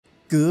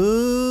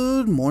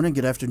Good morning,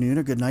 good afternoon,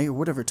 or good night, or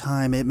whatever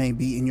time it may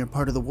be in your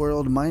part of the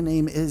world. My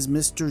name is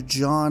Mr.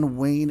 John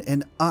Wayne,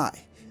 and I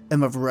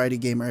am a variety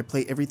gamer. I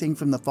play everything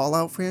from the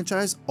Fallout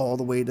franchise all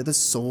the way to the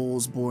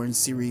Soulsborne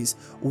series.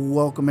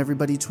 Welcome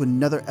everybody to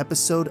another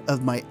episode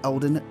of my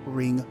Elden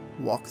Ring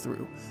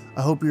walkthrough.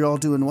 I hope you're all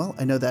doing well.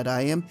 I know that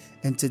I am,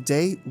 and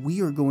today we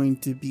are going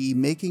to be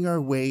making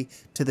our way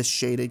to the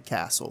Shaded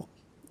Castle.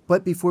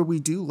 But before we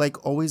do,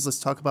 like always, let's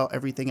talk about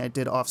everything I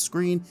did off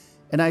screen.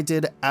 And I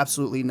did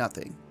absolutely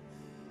nothing.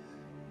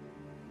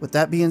 With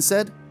that being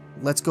said,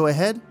 let's go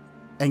ahead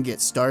and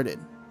get started.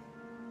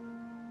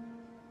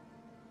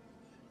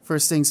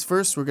 First things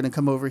first, we're going to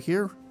come over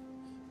here,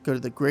 go to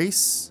the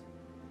Grace.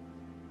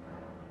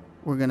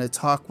 We're going to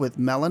talk with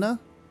Melina.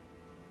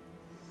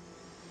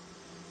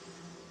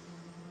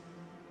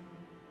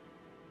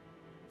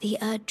 The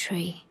Erd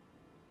Tree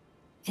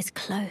is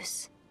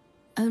close,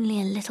 only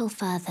a little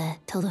further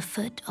till the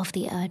foot of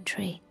the Erd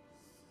Tree.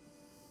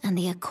 And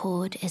the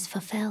accord is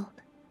fulfilled.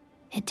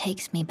 It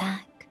takes me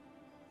back.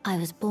 I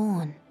was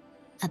born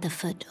at the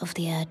foot of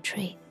the Erd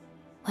Tree,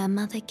 where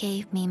Mother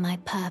gave me my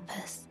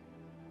purpose.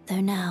 Though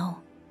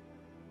now,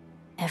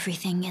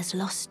 everything is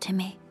lost to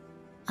me.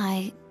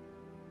 I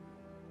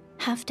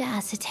have to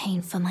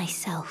ascertain for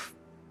myself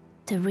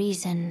the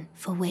reason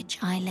for which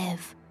I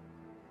live,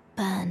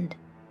 burned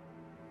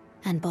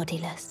and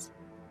bodiless.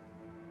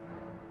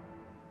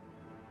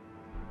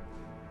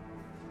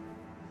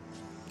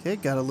 Okay,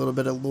 got a little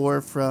bit of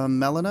lore from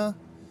Melina.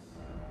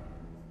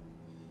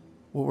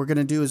 What we're going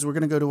to do is we're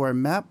going to go to our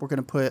map. We're going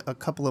to put a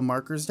couple of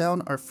markers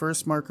down. Our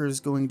first marker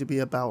is going to be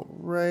about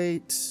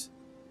right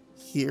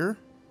here.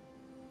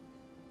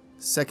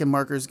 Second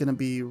marker is going to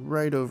be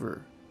right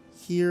over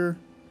here.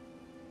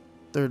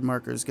 Third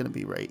marker is going to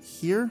be right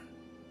here.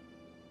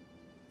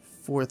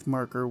 Fourth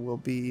marker will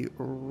be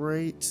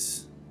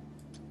right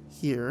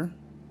here.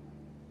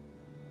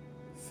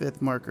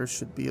 Fifth marker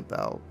should be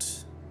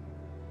about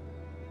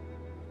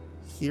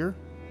here,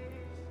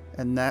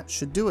 and that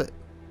should do it.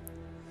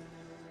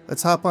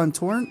 Let's hop on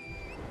Torrent.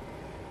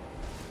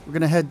 We're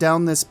gonna head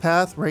down this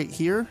path right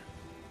here,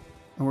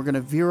 and we're gonna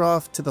veer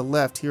off to the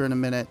left here in a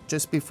minute,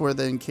 just before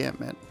the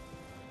encampment.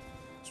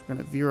 So we're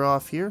gonna veer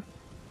off here.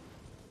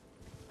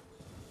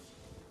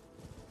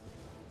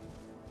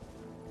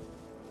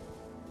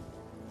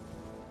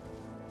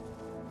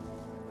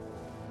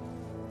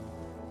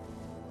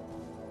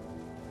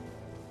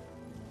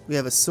 We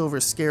have a silver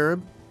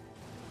scarab.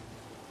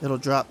 It'll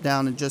drop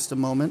down in just a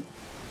moment.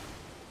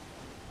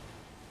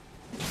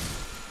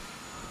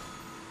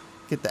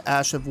 Get the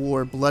Ash of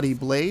War Bloody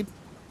Blade.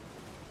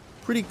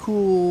 Pretty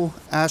cool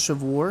Ash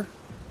of War.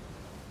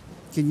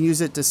 You can use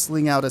it to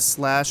sling out a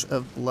slash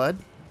of blood.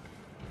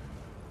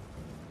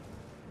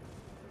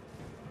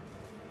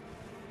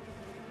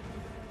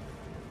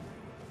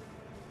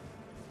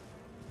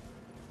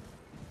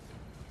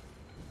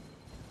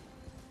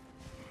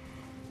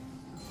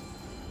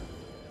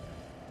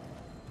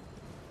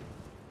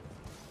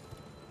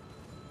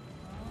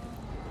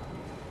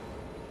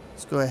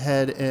 Let's go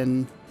ahead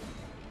and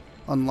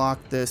unlock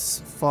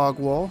this fog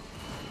wall.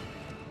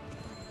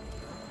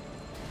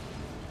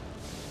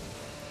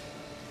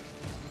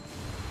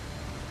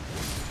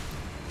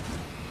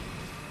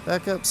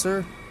 Back up,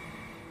 sir.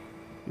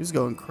 He's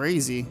going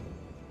crazy.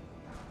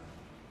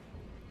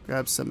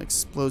 Grab some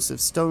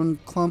explosive stone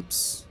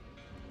clumps.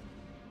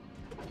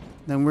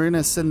 Then we're going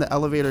to send the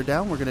elevator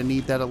down. We're going to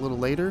need that a little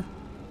later.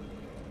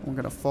 We're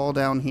going to fall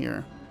down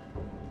here.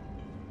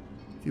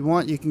 If you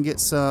want, you can get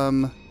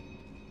some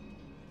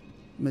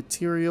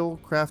material,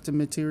 crafted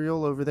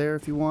material over there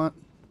if you want.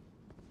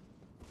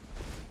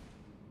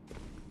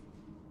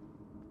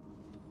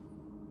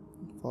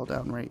 Fall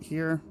down right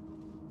here.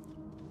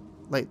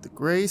 Light the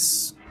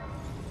Grace.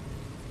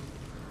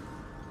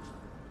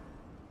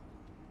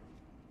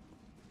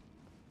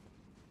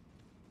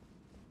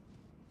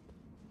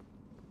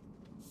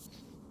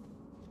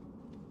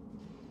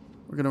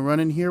 We're gonna run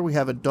in here. We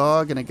have a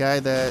dog and a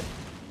guy that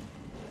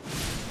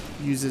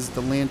uses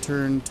the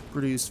lantern to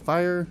produce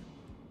fire.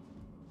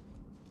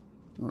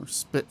 Or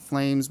spit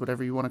flames,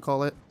 whatever you want to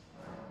call it.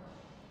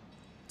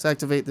 Let's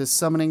activate this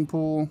summoning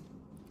pool.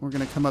 We're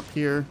going to come up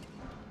here,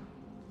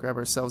 grab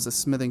ourselves a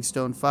smithing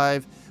stone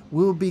 5.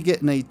 We'll be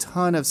getting a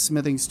ton of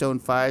smithing stone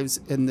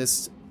 5s in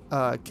this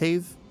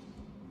cave,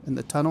 in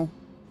the tunnel.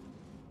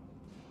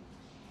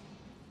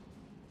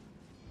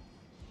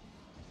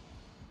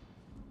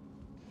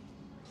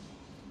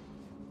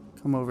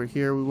 Come over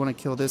here. We want to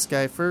kill this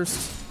guy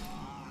first.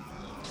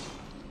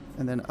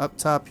 And then up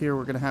top here,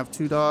 we're going to have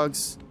 2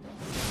 dogs.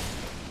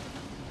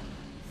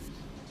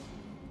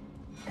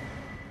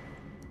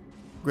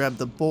 Grab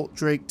the Bolt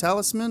Drake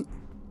Talisman.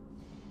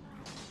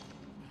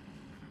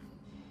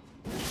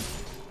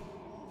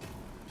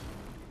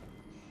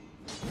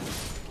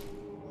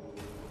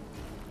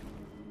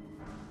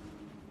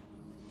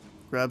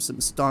 Grab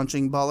some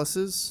Staunching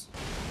Boluses.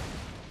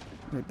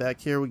 Right back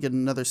here we get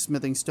another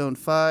Smithing Stone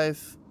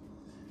 5.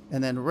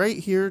 And then right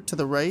here to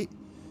the right,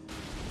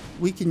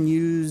 we can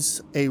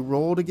use a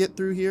roll to get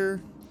through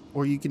here.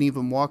 or you can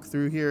even walk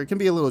through here. It can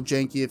be a little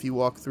janky if you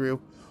walk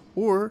through,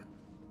 or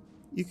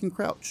you can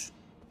crouch.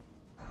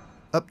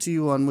 Up to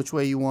you on which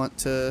way you want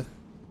to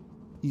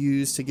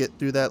use to get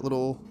through that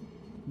little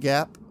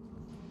gap.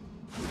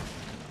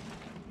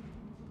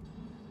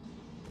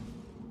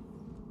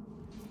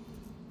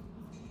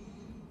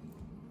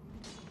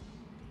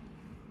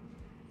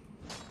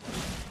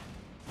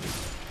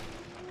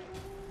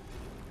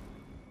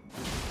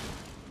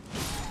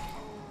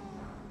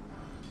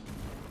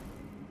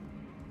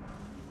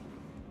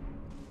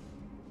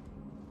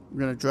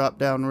 We're going to drop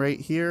down right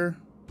here.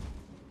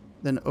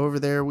 Then over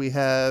there we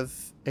have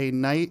a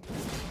knight.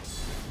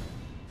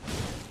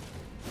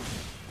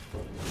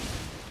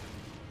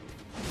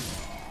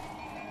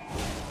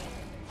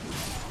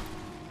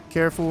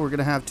 Careful, we're going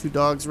to have 2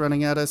 dogs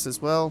running at us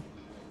as well.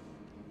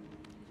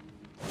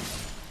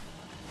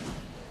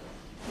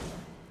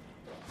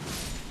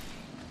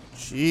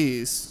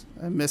 Jeez,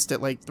 I missed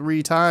it like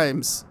 3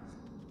 times.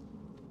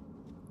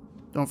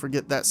 Don't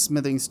forget that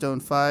smithing stone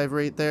 5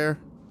 right there.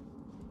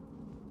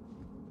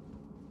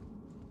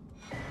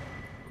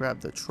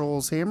 Grab the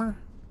troll's hammer.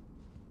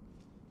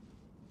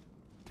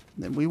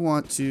 Then we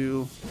want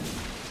to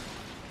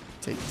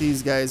take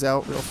these guys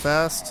out real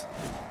fast.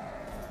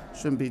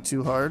 Shouldn't be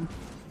too hard.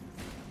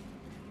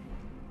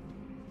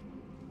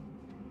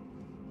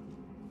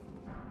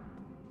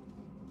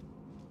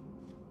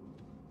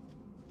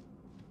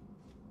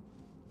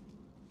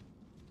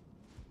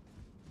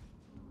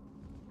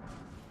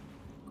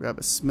 Grab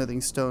a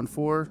smithing stone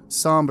 4.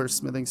 Somber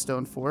smithing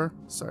stone 4.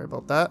 Sorry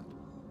about that.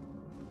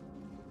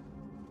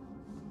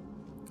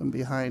 Come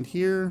behind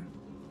here.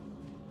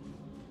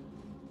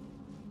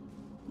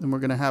 Then we're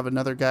going to have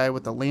another guy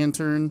with a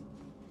lantern.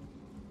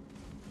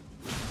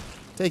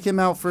 Take him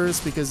out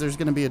first because there's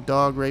going to be a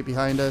dog right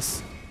behind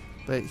us.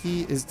 But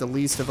he is the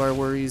least of our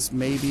worries,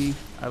 maybe.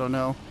 I don't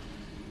know.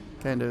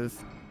 Kind of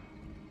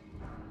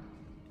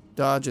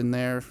dodging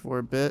there for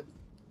a bit.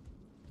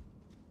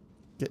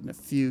 Getting a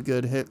few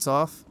good hits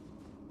off.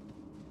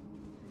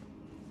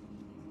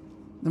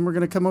 Then we're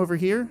going to come over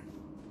here.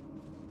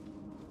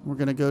 We're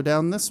going to go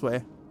down this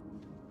way.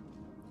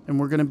 And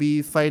we're going to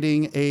be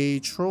fighting a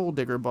troll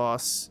digger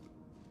boss.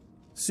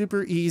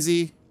 Super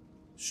easy.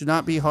 Should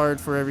not be hard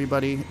for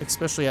everybody,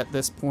 especially at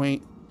this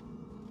point.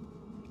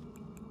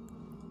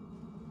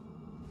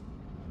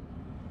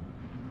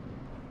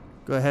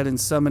 Go ahead and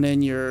summon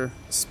in your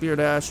spirit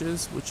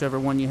ashes, whichever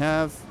one you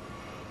have.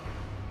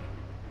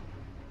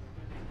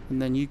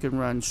 And then you can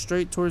run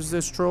straight towards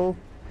this troll.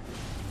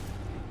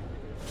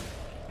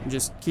 And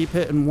just keep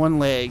hitting one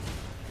leg.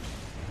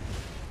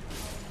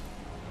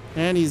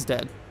 And he's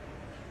dead.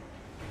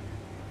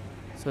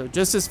 So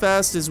just as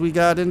fast as we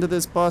got into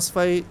this boss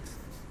fight,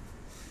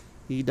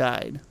 he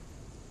died.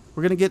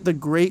 We're going to get the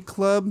Great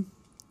Club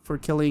for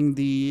killing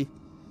the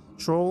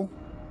troll.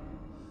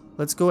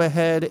 Let's go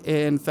ahead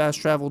and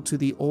fast travel to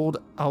the old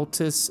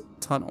Altus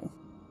Tunnel.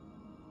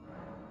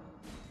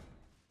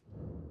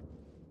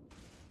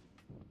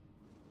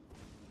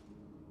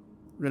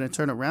 We're going to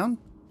turn around,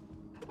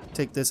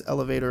 take this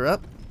elevator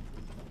up.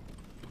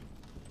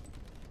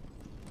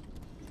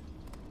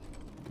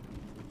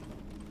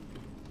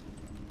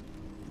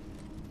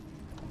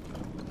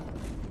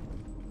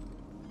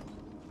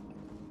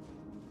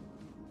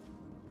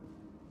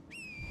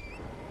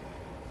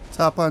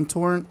 Top on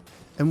Torrent,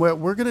 and what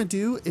we're going to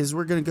do is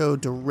we're going to go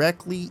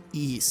directly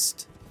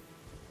east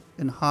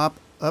and hop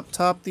up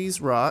top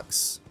these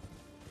rocks.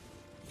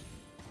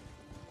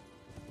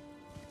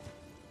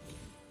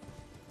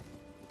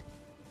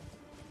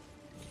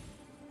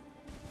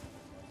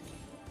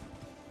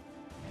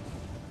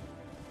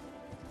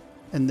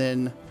 And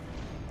then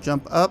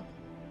jump up.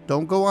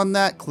 Don't go on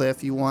that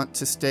cliff. You want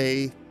to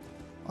stay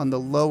on the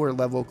lower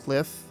level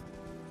cliff.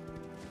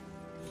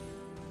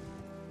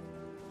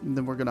 And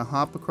then we're going to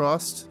hop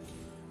across.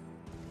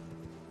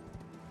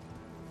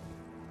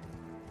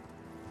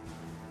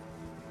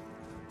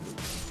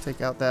 Take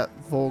out that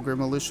vulgar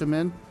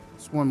militiaman.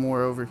 There's one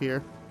more over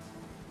here.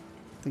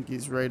 I think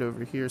he's right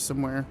over here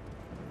somewhere.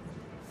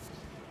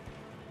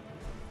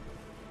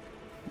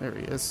 There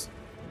he is.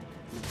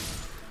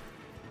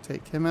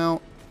 Take him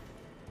out.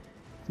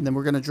 And then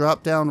we're going to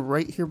drop down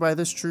right here by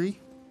this tree.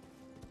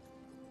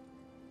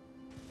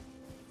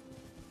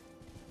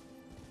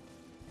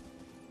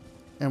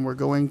 And we're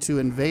going to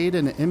invade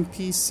an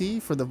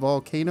NPC for the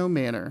Volcano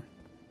Manor.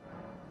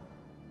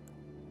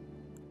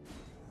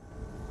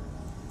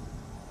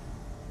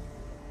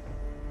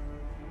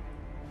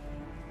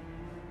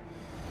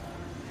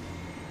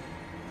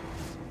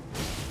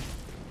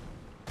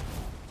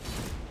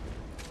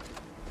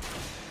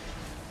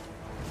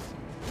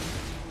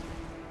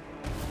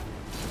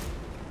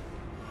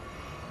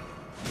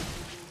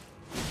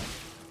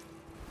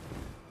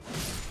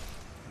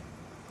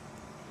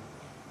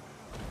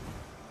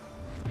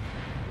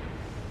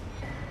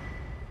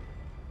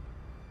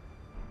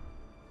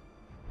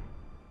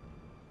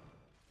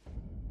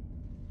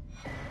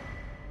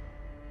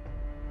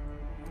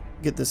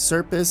 Get the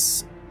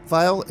Surpus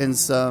vial and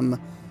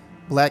some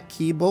black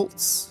key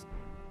bolts.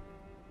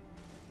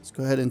 Let's go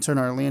Go ahead and turn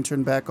our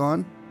lantern back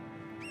on.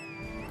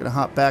 Gonna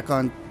hop back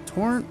on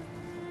Torrent.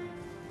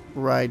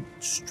 Ride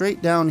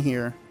straight down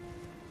here.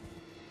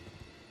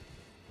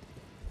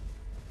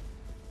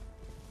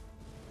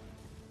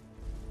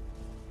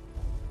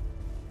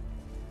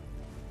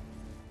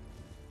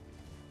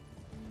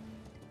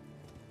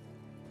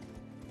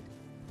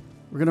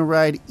 We're gonna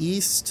ride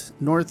east,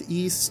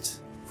 northeast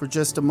for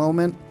just a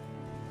moment.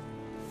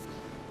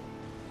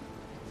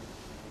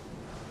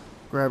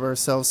 Grab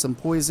ourselves some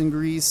poison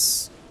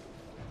grease.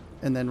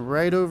 And then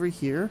right over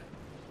here,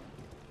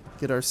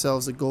 get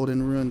ourselves a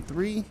golden rune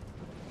 3.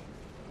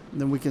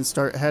 And then we can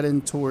start heading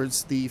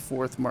towards the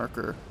 4th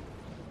marker.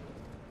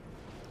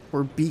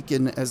 Or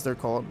beacon as they're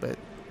called, but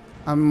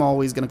I'm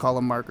always gonna call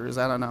them markers,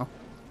 I don't know.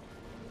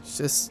 It's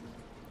just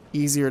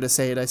easier to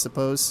say it, I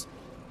suppose.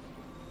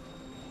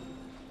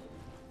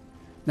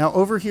 Now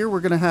over here we're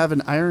going to have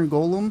an iron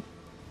golem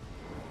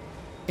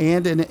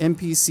and an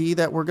NPC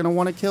that we're going to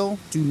want to kill.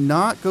 Do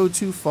not go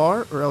too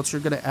far or else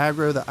you're going to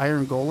aggro the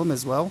iron golem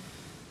as well.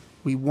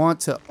 We want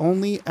to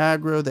only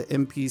aggro the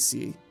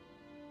NPC.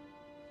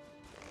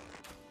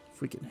 If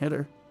we can hit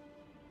her.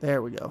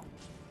 There we go.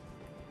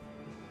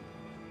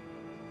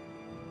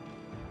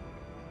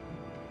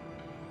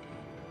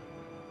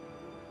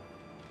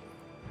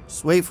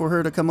 Just wait for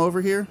her to come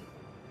over here.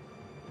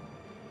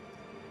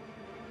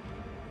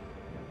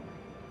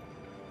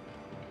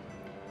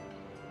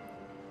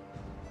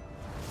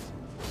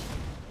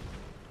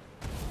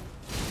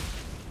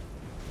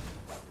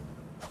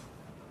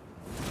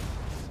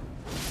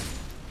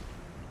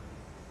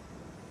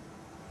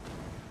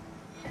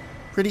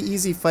 Pretty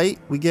easy fight.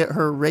 We get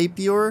her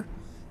rapier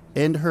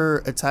and her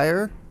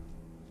attire.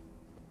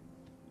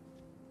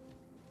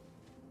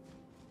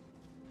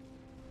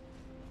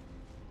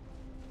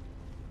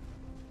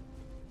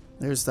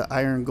 There's the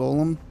iron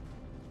golem.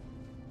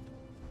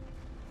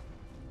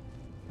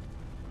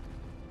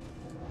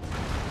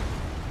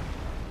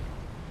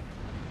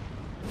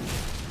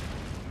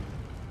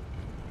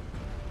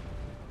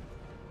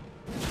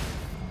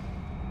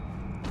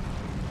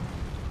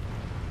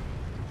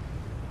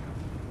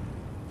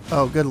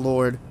 Oh, good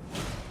lord.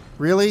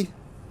 Really?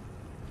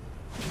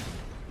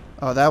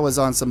 Oh, that was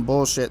on some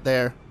bullshit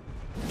there.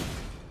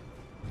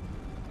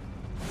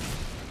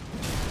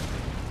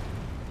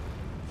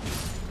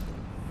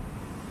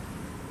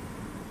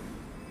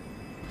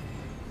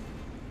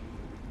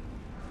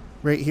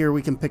 Right here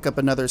we can pick up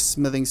another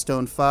smithing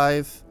stone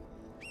 5.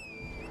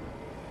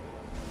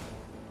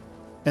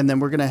 And then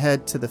we're going to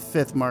head to the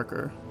 5th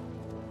marker.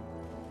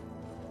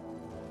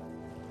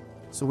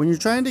 So when you're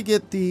trying to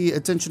get the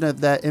attention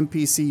of that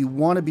NPC, you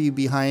want to be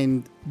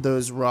behind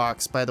those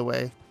rocks, by the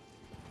way.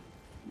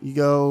 You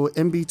go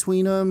in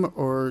between them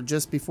or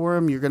just before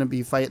them, you're going to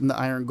be fighting the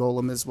iron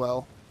golem as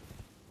well.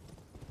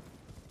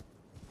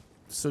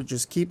 So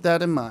just keep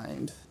that in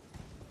mind.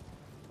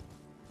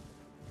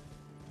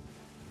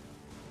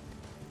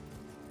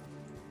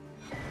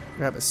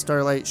 Grab a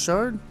starlight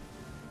shard.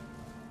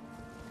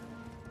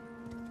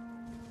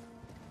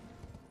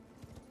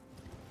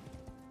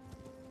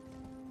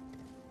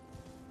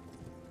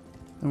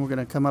 And we're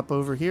going to come up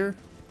over here.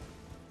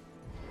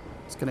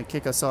 It's going to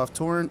kick us off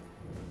Torrent.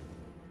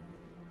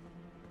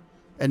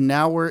 And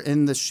now we're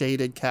in the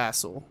shaded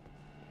castle.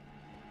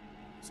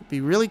 So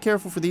be really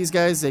careful for these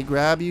guys. They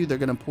grab you. They're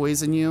going to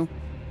poison you.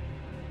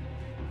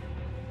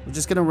 We're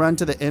just going to run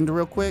to the end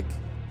real quick.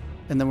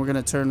 And then we're going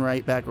to turn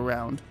right back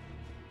around.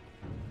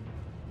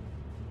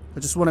 I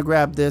just want to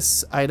grab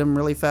this item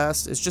really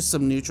fast. It's just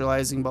some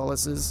neutralizing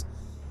boluses.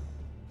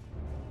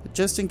 But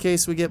just in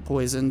case we get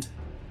poisoned.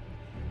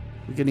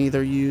 We can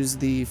either use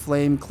the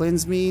Flame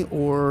Cleanse Me,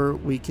 or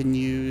we can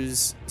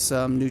use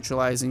some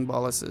neutralizing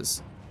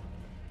boluses.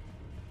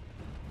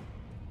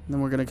 And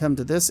then we're going to come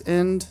to this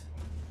end.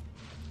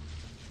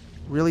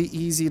 Really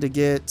easy to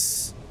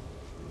get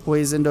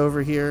poisoned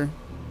over here.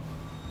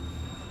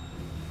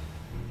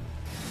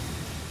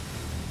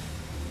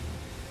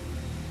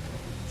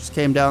 Just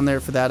came down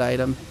there for that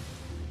item.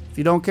 If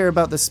you don't care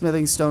about the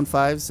smithing stone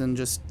 5s, then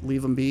just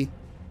leave them be.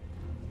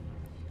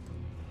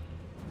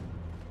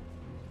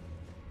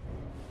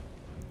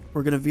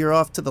 We're going to veer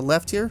off to the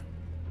left here.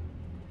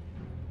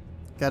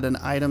 Got an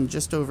item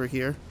just over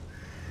here.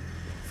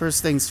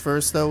 First things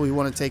first, though, we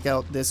want to take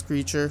out this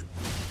creature.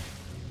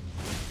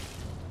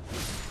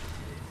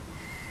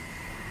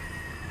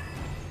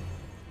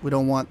 We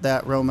don't want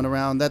that roaming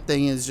around. That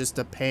thing is just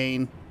a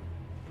pain.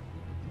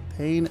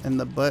 Pain in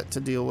the butt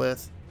to deal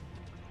with.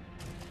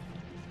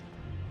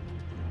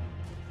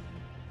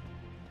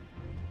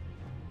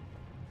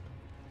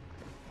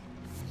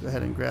 Go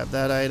ahead and grab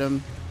that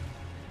item.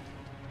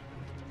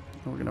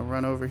 We're going to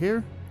run over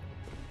here.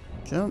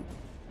 Jump.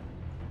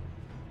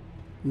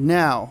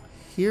 Now,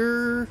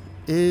 here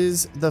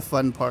is the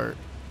fun part.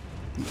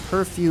 The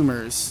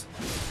perfumers.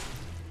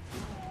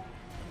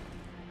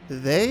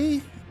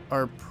 They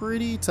are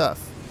pretty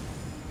tough.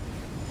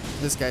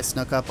 This guy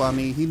snuck up on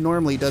me. He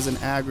normally doesn't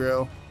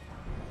aggro.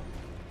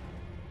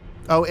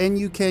 Oh, and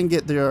you can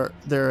get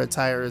their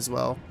attire as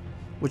well,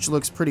 which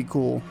looks pretty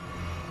cool.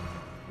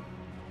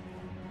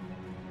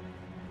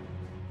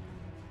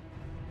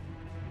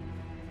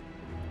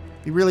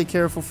 Be really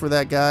careful for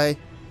that guy.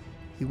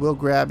 He will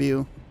grab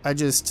you. I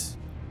just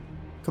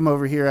come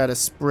over here at a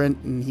sprint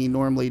and he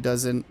normally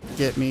doesn't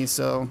get me,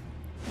 so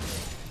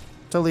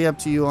totally up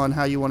to you on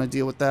how you want to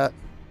deal with that.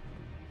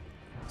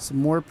 Some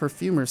more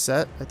perfumer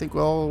set. I think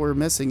all we're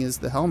missing is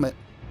the helmet.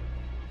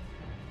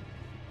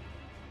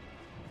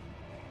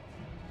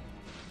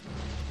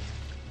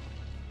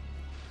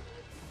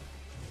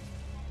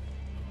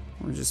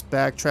 We're just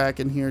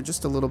backtracking here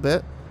just a little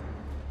bit.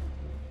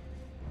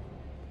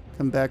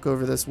 Come back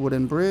over this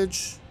wooden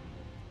bridge.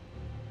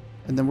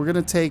 And then we're going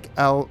to take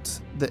out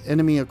the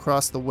enemy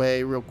across the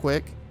way real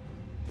quick.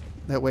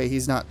 That way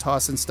he's not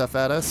tossing stuff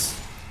at us.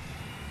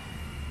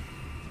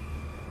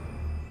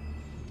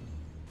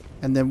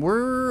 And then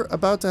we're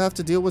about to have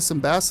to deal with some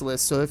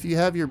basilisks. So if you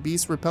have your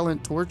beast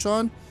repellent torch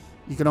on,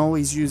 you can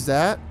always use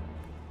that.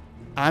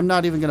 I'm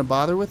not even going to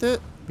bother with it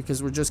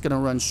because we're just going to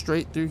run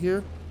straight through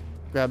here.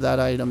 Grab that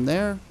item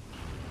there.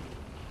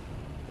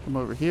 Come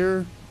over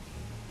here.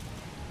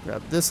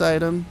 Grab this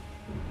item.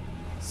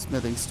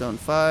 Smithing stone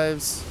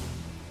 5s.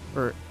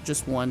 Or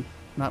just one,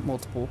 not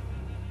multiple.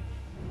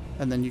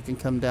 And then you can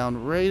come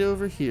down right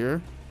over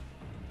here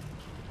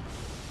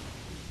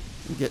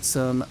and get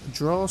some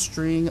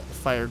drawstring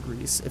fire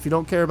grease. If you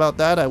don't care about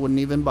that, I wouldn't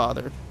even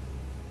bother.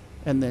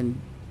 And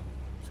then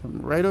come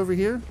right over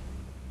here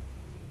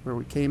where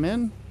we came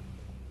in.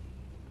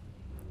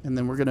 And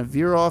then we're going to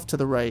veer off to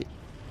the right.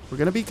 We're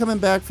going to be coming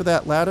back for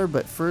that ladder,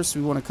 but first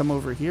we want to come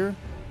over here.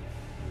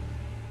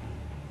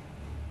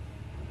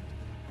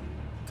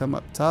 Come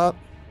up top.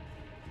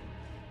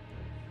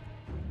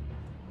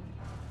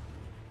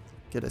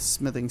 Get a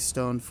smithing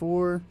stone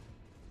 4.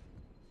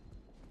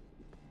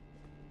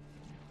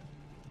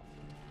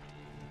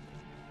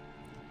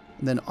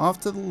 And then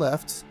off to the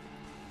left,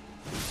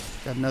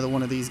 got another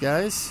one of these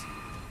guys.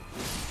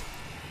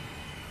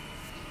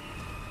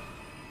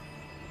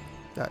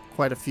 Got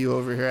quite a few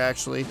over here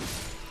actually.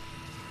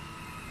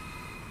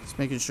 Just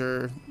making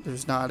sure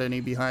there's not any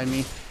behind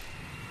me.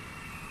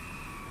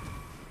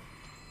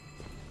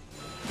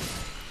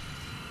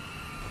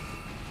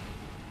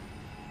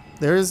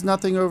 There is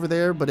nothing over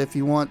there, but if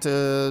you want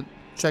to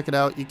check it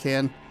out, you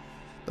can.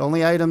 The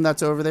only item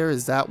that's over there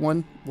is that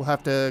one. We'll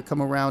have to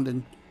come around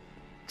and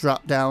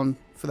drop down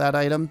for that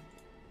item.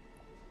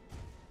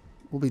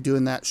 We'll be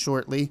doing that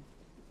shortly.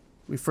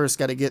 We first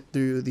got to get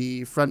through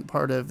the front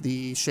part of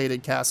the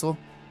shaded castle.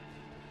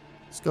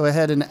 Let's go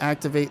ahead and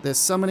activate this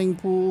summoning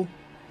pool.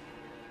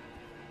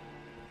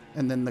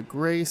 And then the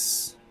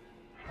grace.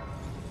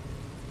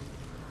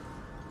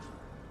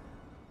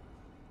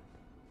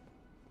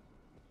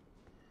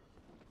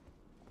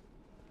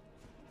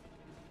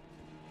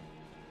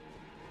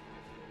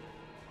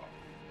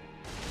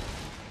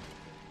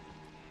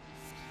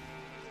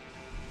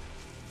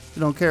 If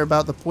you don't care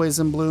about the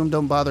poison bloom,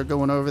 don't bother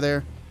going over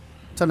there.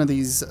 A ton of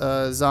these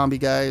zombie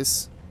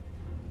guys.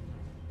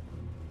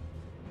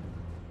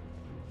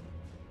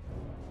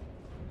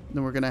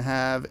 Then we're going to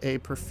have a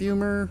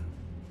perfumer.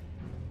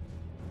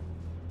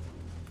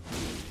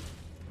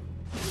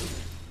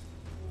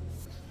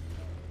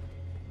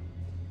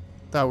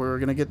 Thought we were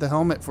going to get the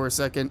helmet for a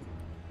second.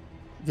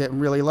 Getting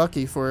really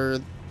lucky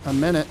for a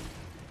minute.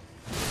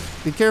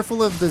 Be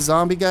careful of the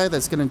zombie guy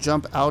that's going to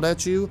jump out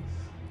at you.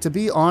 To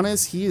be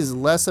honest, he is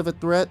less of a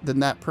threat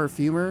than that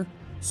perfumer.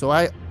 So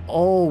I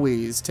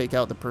always take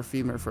out the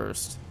perfumer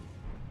first.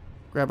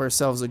 Grab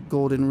ourselves a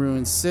golden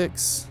rune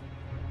 6.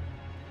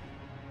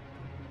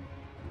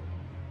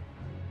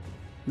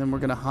 Then we're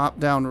going to hop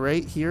down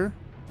right here.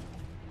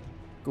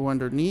 Go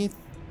underneath.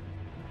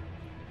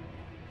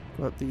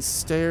 Go up these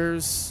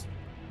stairs.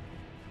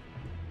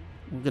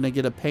 We're going to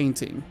get a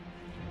painting.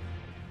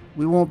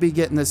 We won't be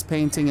getting this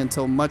painting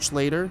until much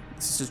later.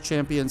 This is a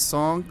champion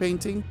song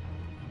painting.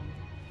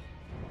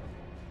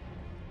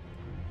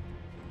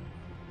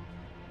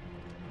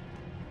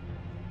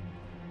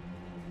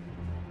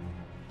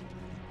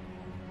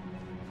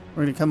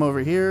 We're going to come over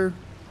here.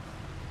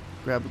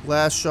 Grab a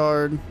glass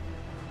shard.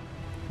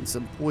 And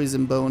some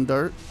poison bone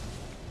dart.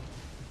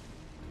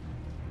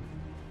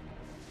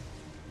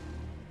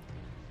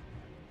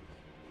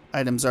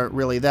 Items aren't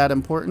really that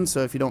important,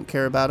 so if you don't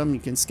care about them, you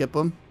can skip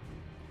them.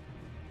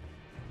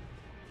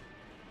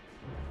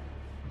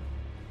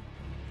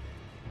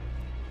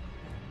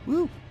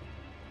 Woo!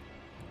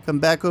 Come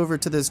back over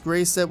to this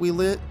grace that we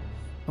lit,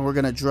 and we're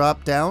going to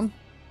drop down.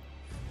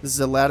 This is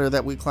a ladder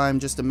that we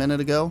climbed just a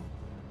minute ago.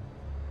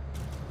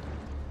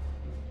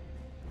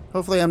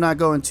 Hopefully I'm not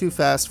going too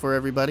fast for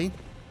everybody.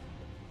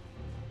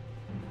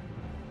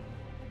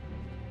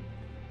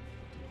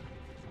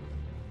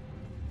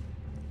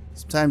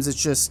 Sometimes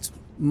it's just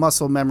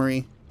muscle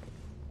memory.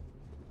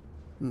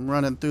 I'm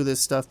running through this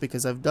stuff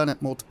because I've done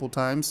it multiple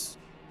times.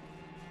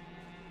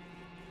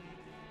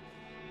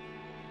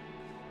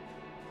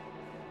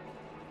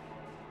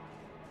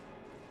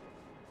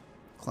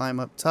 Climb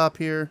up top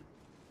here.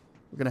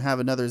 We're going to have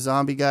another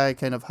zombie guy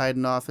kind of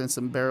hiding off in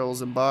some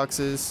barrels and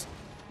boxes.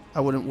 I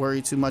wouldn't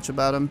worry too much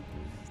about him.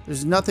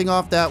 There's nothing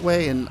off that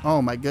way, and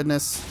oh my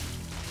goodness.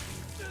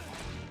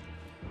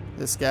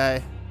 This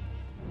guy.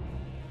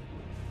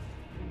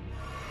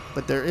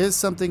 But there is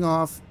something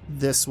off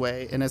this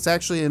way, and it's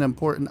actually an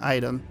important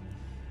item.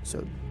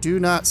 So do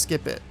not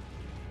skip it.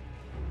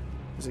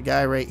 There's a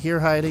guy right here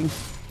hiding.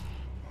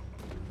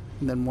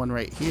 And then one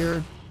right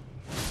here.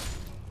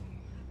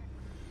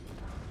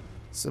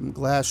 Some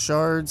glass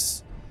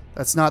shards.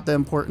 That's not the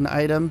important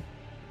item.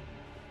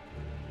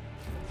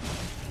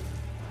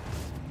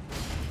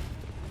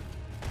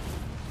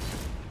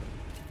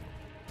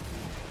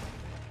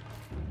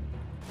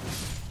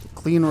 The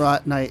Clean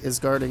Rot Knight is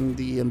guarding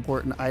the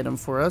important item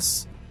for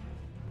us.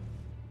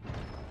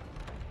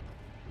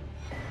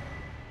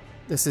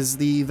 This is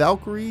the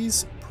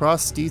Valkyrie's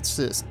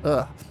prosthesis.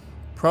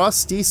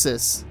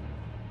 Prosthesis.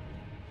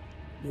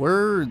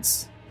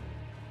 Words.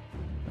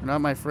 They're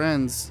not my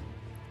friends.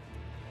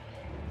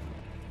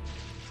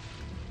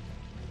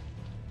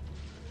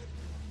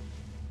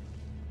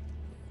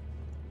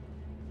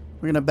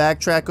 We're going to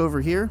backtrack over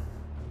here.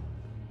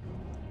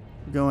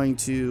 We're going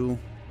to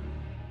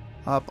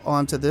hop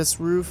onto this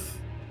roof.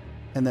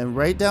 And then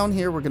right down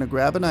here, we're going to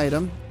grab an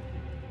item.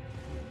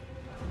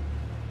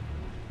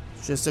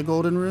 Just a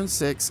golden rune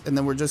 6. And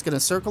then we're just going to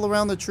circle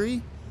around the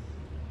tree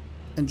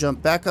and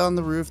jump back on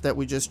the roof that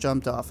we just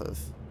jumped off of.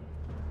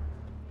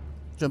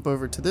 Jump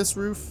over to this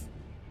roof.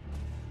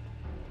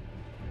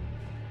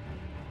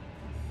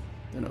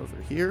 Then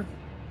over here.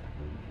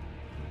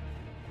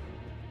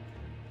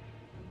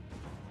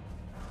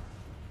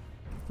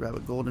 Grab a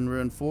golden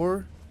rune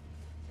 4.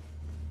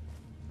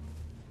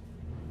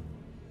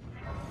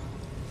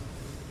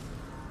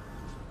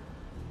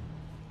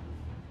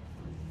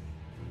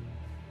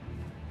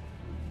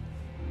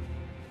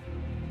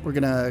 We're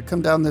gonna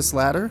come down this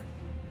ladder.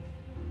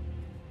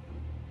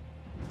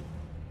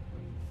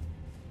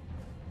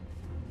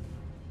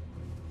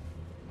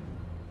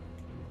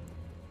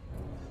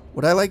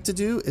 What I like to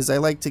do is I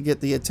like to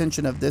get the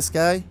attention of this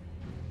guy.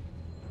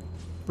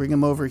 Bring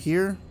him over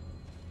here.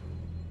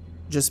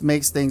 Just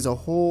makes things a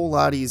whole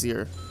lot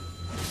easier.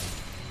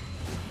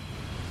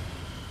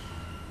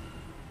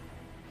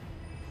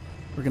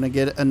 We're gonna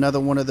get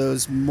another one of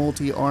those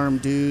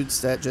multi-armed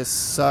dudes that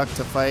just suck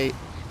to fight.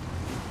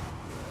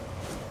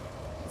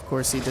 Of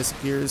course he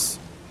disappears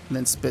and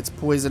then spits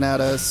poison at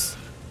us.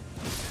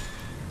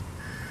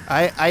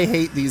 I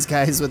hate these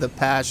guys with a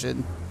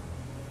passion.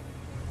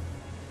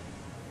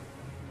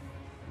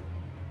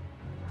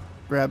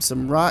 Grab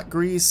some rot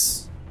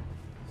grease.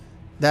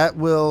 That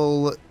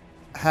will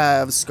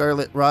have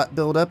scarlet rot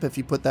build up if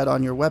you put that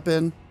on your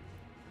weapon.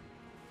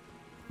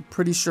 I'm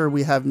pretty sure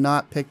we have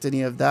not picked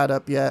any of that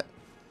up yet.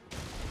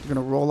 We're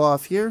gonna roll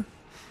off here.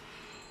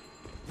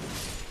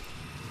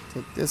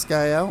 Take this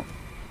guy out.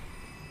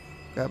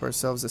 Grab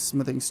ourselves a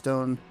smithing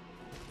stone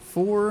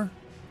 4.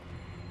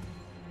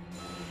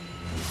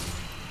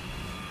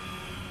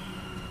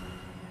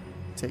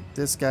 Take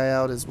this guy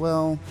out as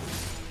well.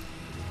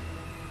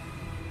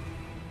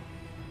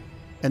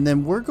 And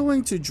then we're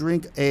going to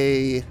drink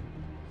a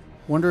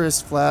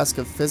wondrous flask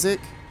of physic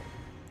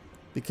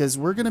because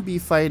we're going to be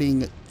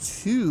fighting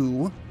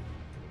 2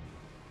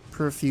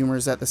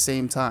 perfumers at the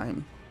same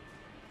time.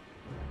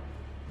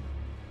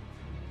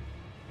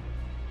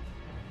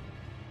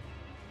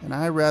 And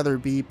I'd rather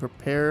be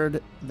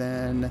prepared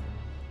than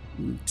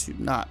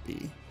to not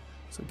be.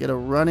 So get a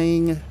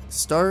running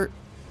start.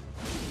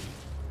 I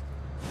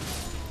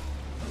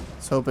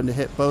was hoping to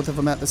hit both of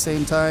them at the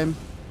same time.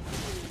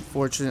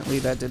 Fortunately,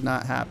 that did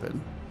not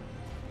happen.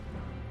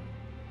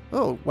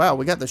 Oh, wow,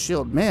 we got the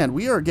shield. Man,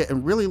 we are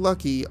getting really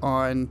lucky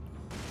on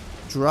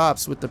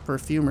drops with the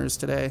perfumers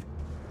today.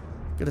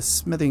 Get a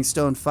smithing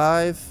stone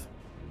 5.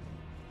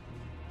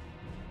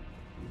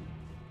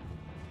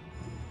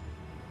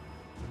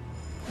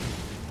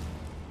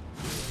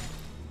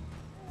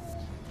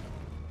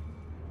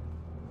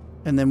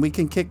 And then we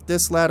can kick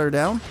this ladder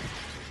down.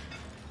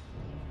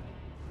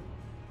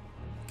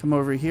 Come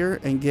over here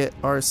and get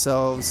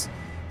ourselves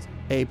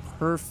a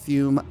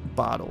perfume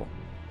bottle.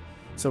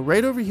 So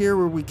right over here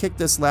where we kick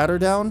this ladder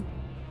down,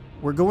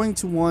 we're going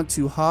to want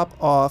to hop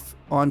off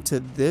onto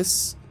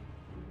this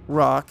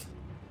rock,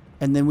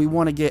 and then we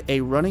want to get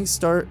a running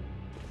start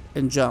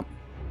and jump.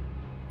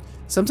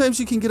 Sometimes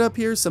you can get up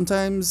here,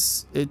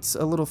 sometimes it's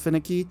a little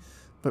finicky,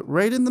 but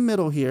right in the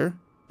middle here,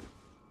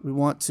 we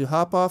want to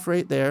hop off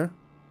right there,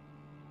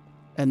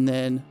 and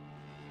then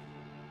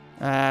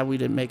we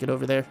didn't make it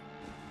over there.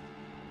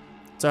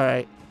 It's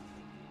alright.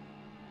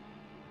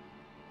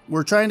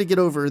 We're trying to get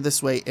over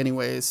this way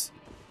anyways,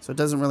 so it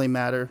doesn't really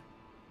matter.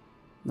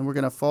 Then we're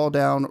going to fall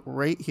down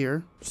right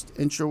here. Just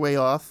inch your way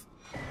off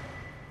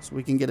so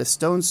we can get a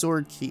stone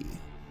sword key.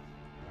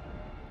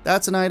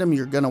 That's an item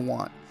you're going to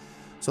want.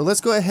 So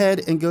let's go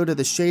ahead and go to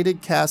the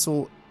Shaded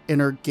Castle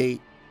inner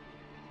gate.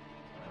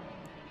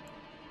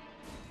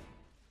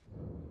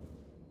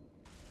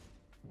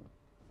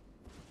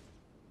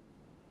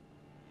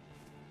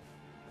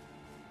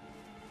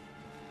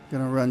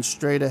 Gonna run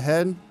straight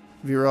ahead,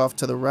 veer off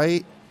to the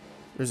right.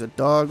 There's a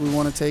dog we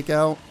want to take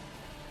out.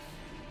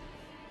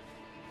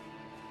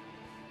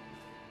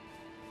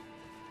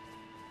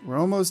 We're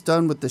almost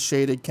done with the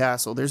Shaded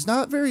Castle. There's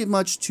not very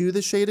much to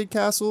the Shaded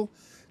Castle.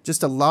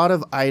 Just a lot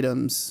of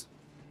items.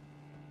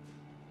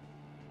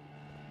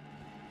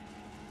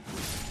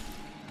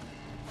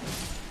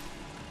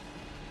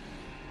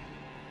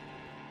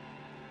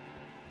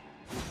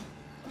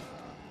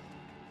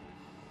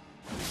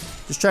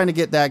 Just trying to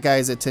get that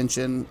guy's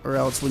attention, or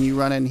else when you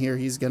run in here,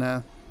 he's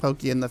gonna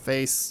poke you in the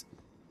face.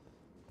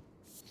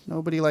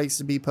 Nobody likes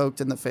to be poked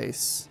in the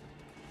face.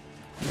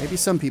 Maybe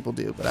some people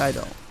do, but I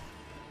don't.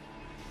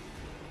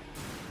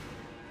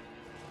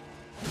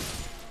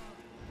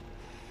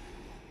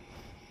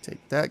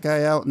 Take that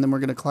guy out, and then we're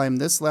gonna climb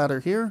this ladder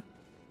here.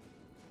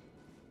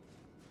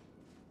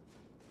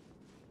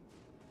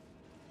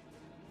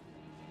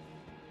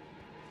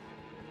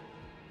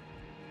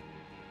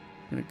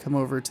 Gonna come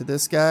over to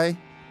this guy.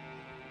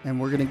 And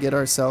we're going to get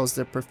ourselves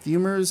the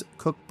Perfumer's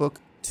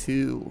Cookbook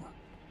 2.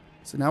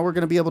 So now we're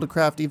going to be able to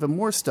craft even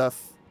more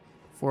stuff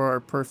for our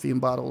perfume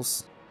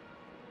bottles.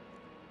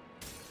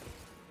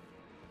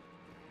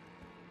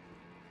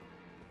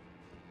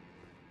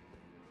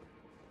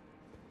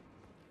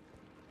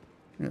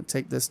 I'm going to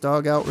take this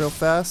dog out real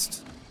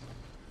fast.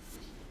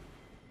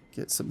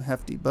 Get some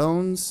hefty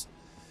bones.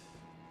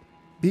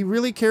 Be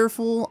really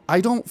careful.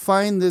 I don't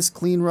find this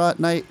Clean Rot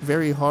Knight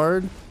very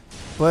hard,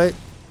 but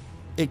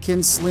it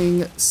can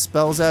sling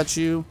spells at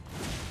you,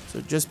 so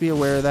just be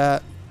aware of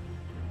that.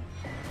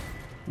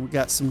 We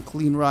got some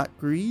Clean Rot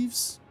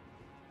Greaves.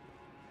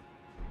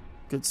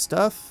 Good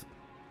stuff.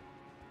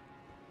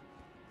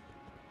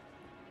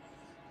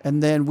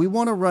 And then we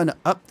want to run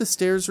up the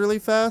stairs really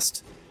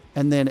fast,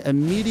 and then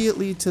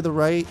immediately to the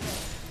right,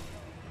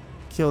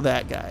 kill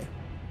that guy.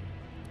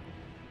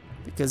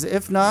 Because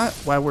if not,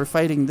 while we're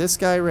fighting this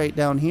guy right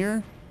down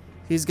here,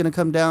 he's going to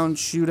come down,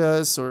 shoot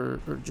us,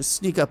 or just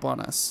sneak up on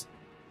us.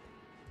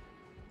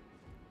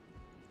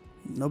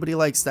 Nobody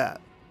likes that.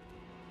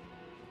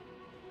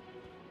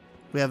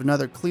 We have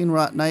another Clean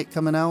Rot Knight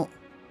coming out.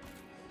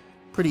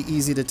 Pretty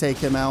easy to take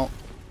him out.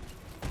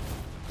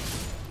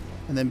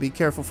 And then be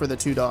careful for the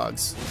two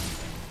dogs.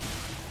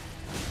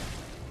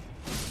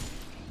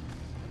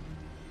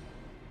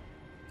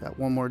 Got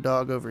one more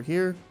dog over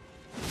here.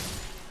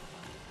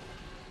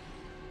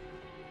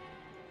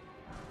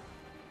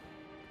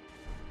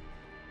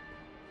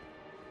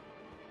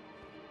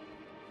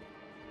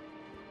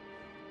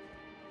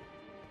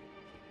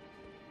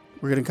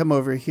 We're going to come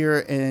over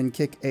here and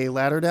kick a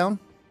ladder down.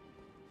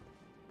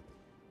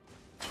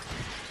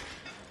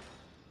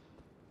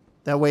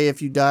 That way,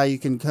 if you die, you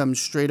can come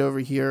straight over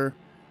here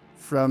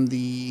from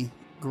the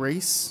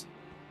Grace.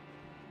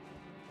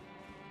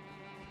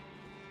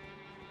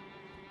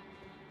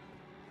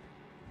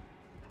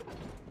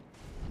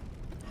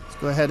 Let's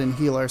go ahead and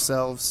heal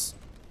ourselves.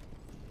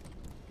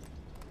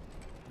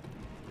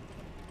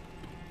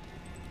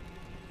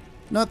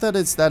 Not that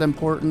it's that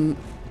important.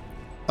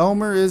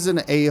 Elmer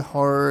isn't a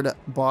hard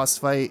boss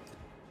fight.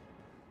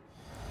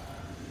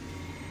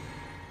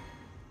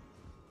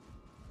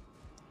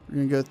 We're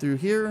going to go through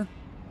here.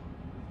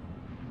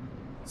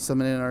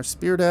 Summon in our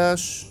Spear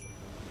Dash.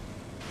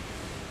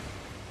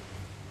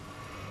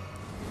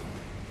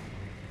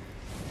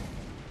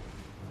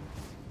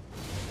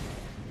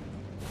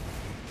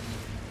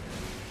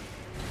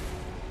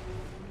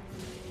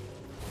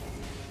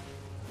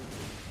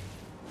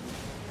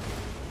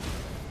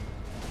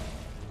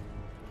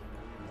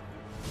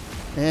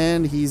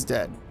 And he's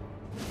dead.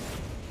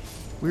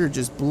 We're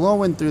just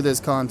blowing through this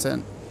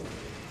content.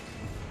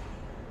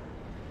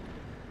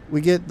 We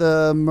get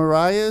the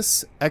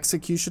Mariah's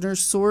Executioner's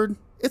Sword.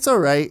 It's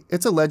alright.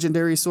 It's a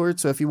legendary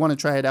sword, so if you want to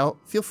try it out,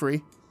 feel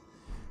free.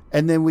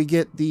 And then we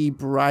get the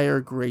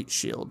Briar Great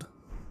Shield.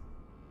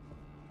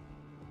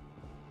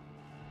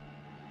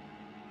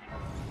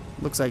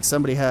 Looks like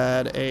somebody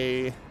had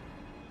a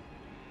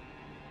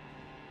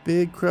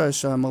big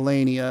crush on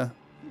Melania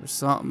or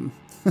something.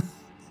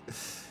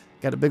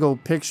 Got a big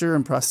old picture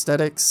and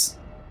prosthetics.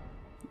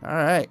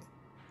 Alright.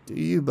 Do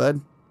you, bud.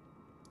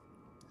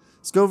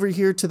 Let's go over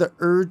here to the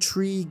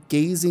Erdtree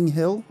Gazing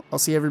Hill. I'll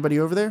see everybody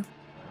over there.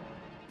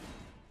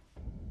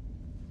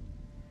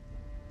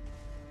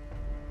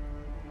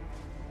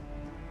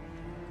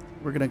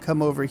 We're going to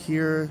come over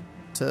here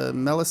to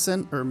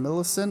Millicent.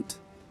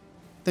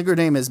 I think her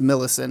name is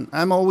Millicent.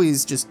 I'm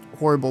always just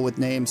horrible with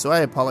names, so I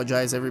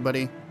apologize,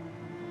 everybody.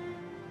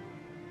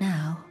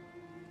 Now,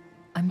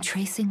 I'm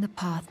tracing the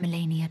path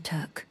Melania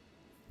took.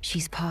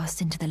 She's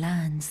passed into the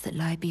lands that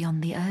lie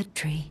beyond the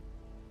Erdtree.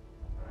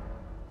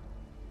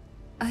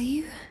 Are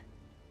you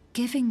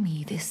giving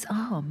me this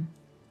arm?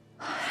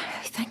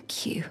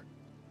 Thank you.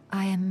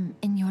 I am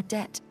in your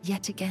debt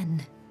yet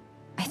again,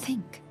 I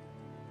think.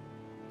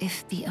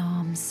 If the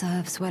arm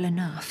serves well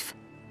enough,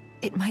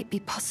 it might be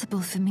possible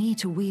for me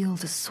to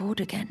wield a sword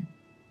again.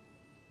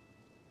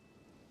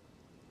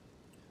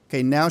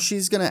 Okay, now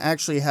she's going to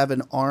actually have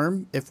an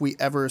arm if we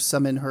ever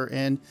summon her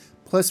in.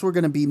 Plus, we're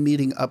going to be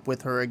meeting up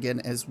with her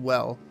again as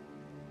well.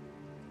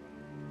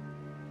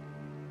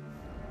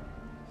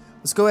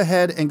 Let's go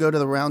ahead and go to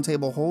the Round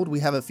Table Hold. We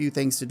have a few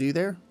things to do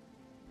there.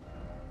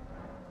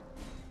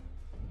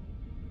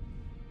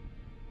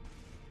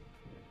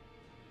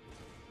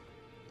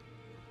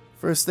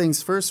 First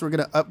things first, we're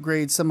going to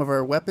upgrade some of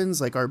our weapons,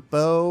 like our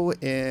bow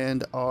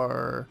and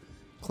our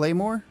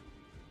claymore.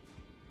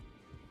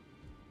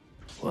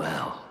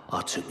 Well,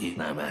 I took you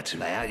no matter to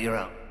lay out your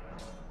own.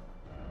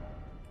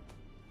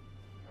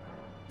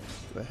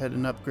 Go ahead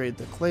and upgrade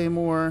the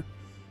claymore,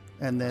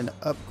 and then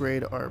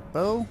upgrade our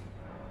bow.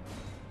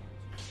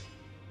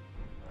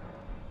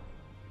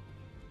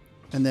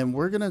 And then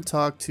we're going to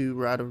talk to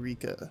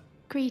Roderica.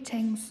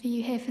 Greetings. Are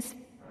you here for...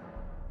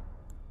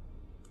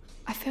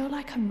 I feel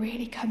like I'm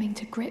really coming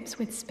to grips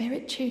with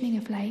spirit tuning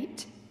of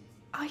late.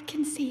 I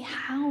can see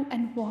how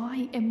and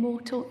why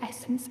immortal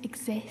essence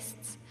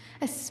exists.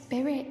 A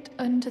spirit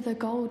under the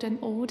Golden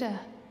Order.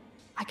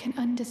 I can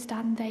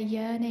understand their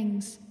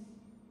yearnings.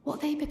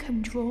 What they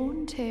become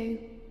drawn to.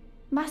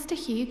 Master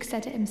Hugh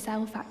said it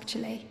himself,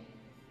 actually.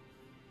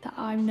 That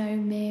I'm no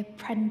mere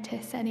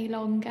apprentice any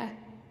longer.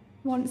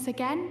 Once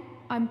again,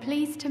 I'm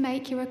pleased to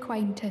make your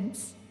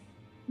acquaintance.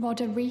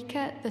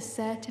 Roderica, the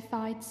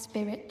certified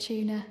spirit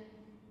tuner.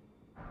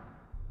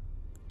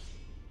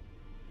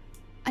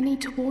 I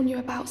need to warn you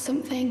about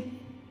something.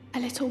 A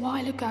little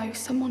while ago,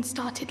 someone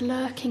started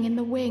lurking in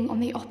the wing on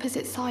the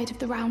opposite side of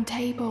the round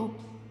table.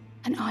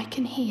 And I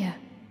can hear,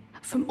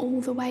 from all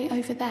the way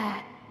over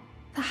there,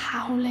 the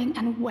howling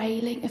and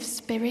wailing of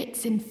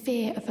spirits in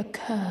fear of a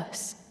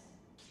curse.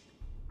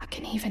 I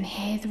can even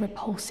hear the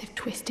repulsive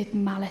twisted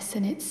malice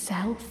in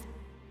itself.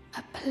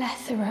 A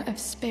plethora of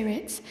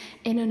spirits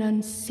in an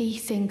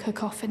unceasing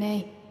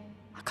cacophony.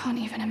 I can't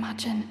even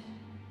imagine.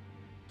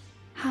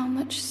 How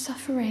much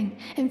suffering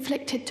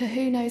inflicted to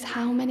who knows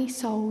how many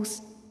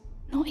souls.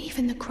 Not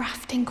even the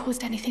grafting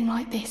caused anything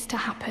like this to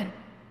happen.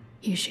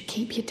 You should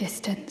keep your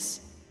distance.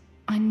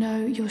 I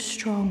know you're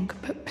strong,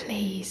 but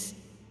please.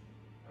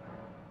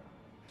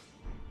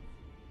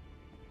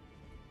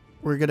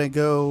 We're gonna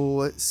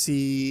go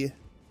see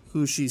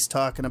who she's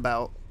talking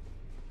about.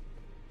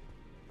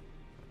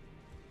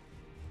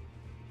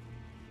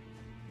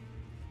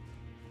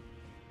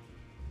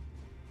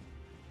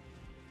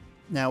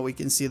 Now we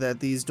can see that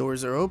these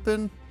doors are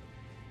open.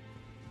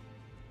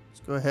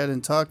 Let's go ahead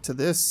and talk to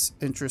this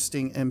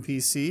interesting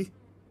NPC.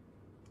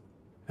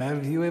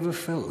 Have you ever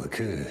felt the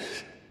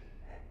curse?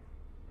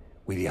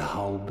 With your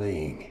whole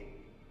being,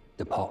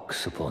 the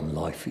pox upon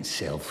life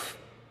itself,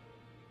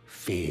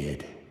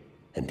 feared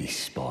and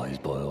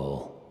despised by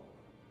all.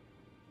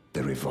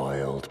 The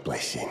reviled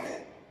blessing.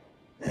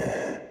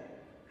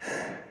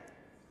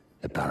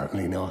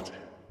 Apparently not.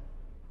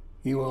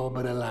 You are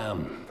but a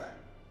lamb.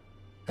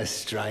 A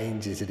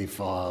stranger to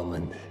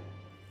defilement,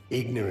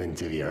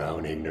 ignorant of your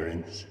own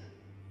ignorance.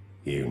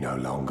 You no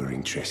longer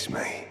interest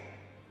me.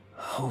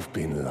 I've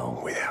been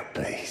long without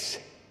peace.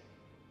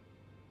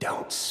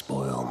 Don't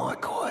spoil my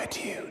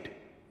quietude.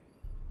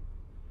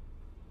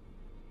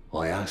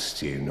 I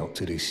asked you not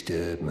to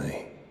disturb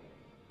me.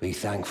 Be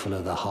thankful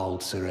of the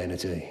hold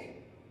serenity.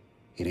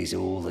 It is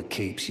all that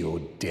keeps your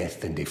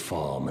death and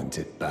defilement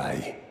at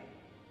bay.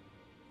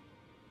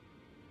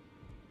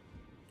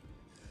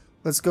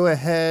 Let's go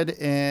ahead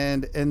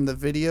and end the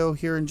video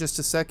here in just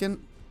a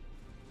second.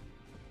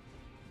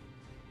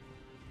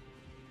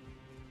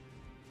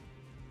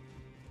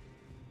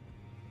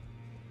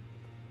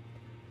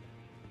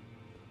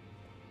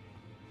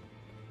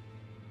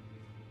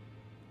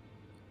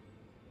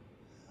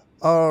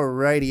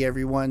 Alrighty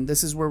everyone,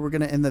 this is where we're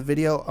going to end the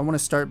video. I want to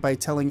start by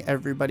telling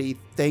everybody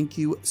thank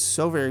you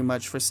so very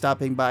much for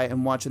stopping by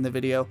and watching the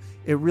video.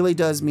 It really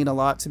does mean a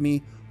lot to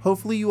me.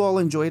 Hopefully you all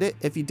enjoyed it.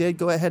 If you did,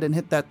 go ahead and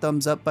hit that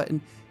thumbs up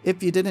button.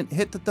 If you didn't,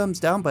 hit the thumbs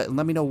down button.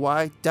 Let me know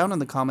why down in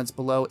the comments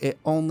below. It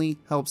only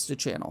helps the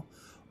channel.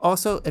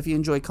 Also, if you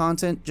enjoy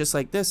content just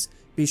like this,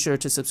 be sure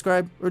to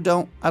subscribe or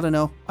don't. I don't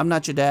know. I'm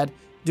not your dad.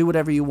 Do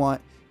whatever you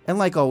want. And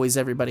like always,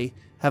 everybody,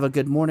 have a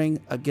good morning,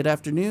 a good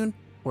afternoon,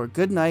 or a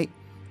good night,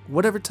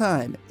 whatever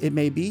time it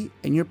may be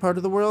in your part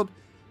of the world.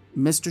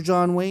 Mr.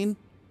 John Wayne,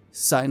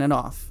 signing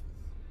off.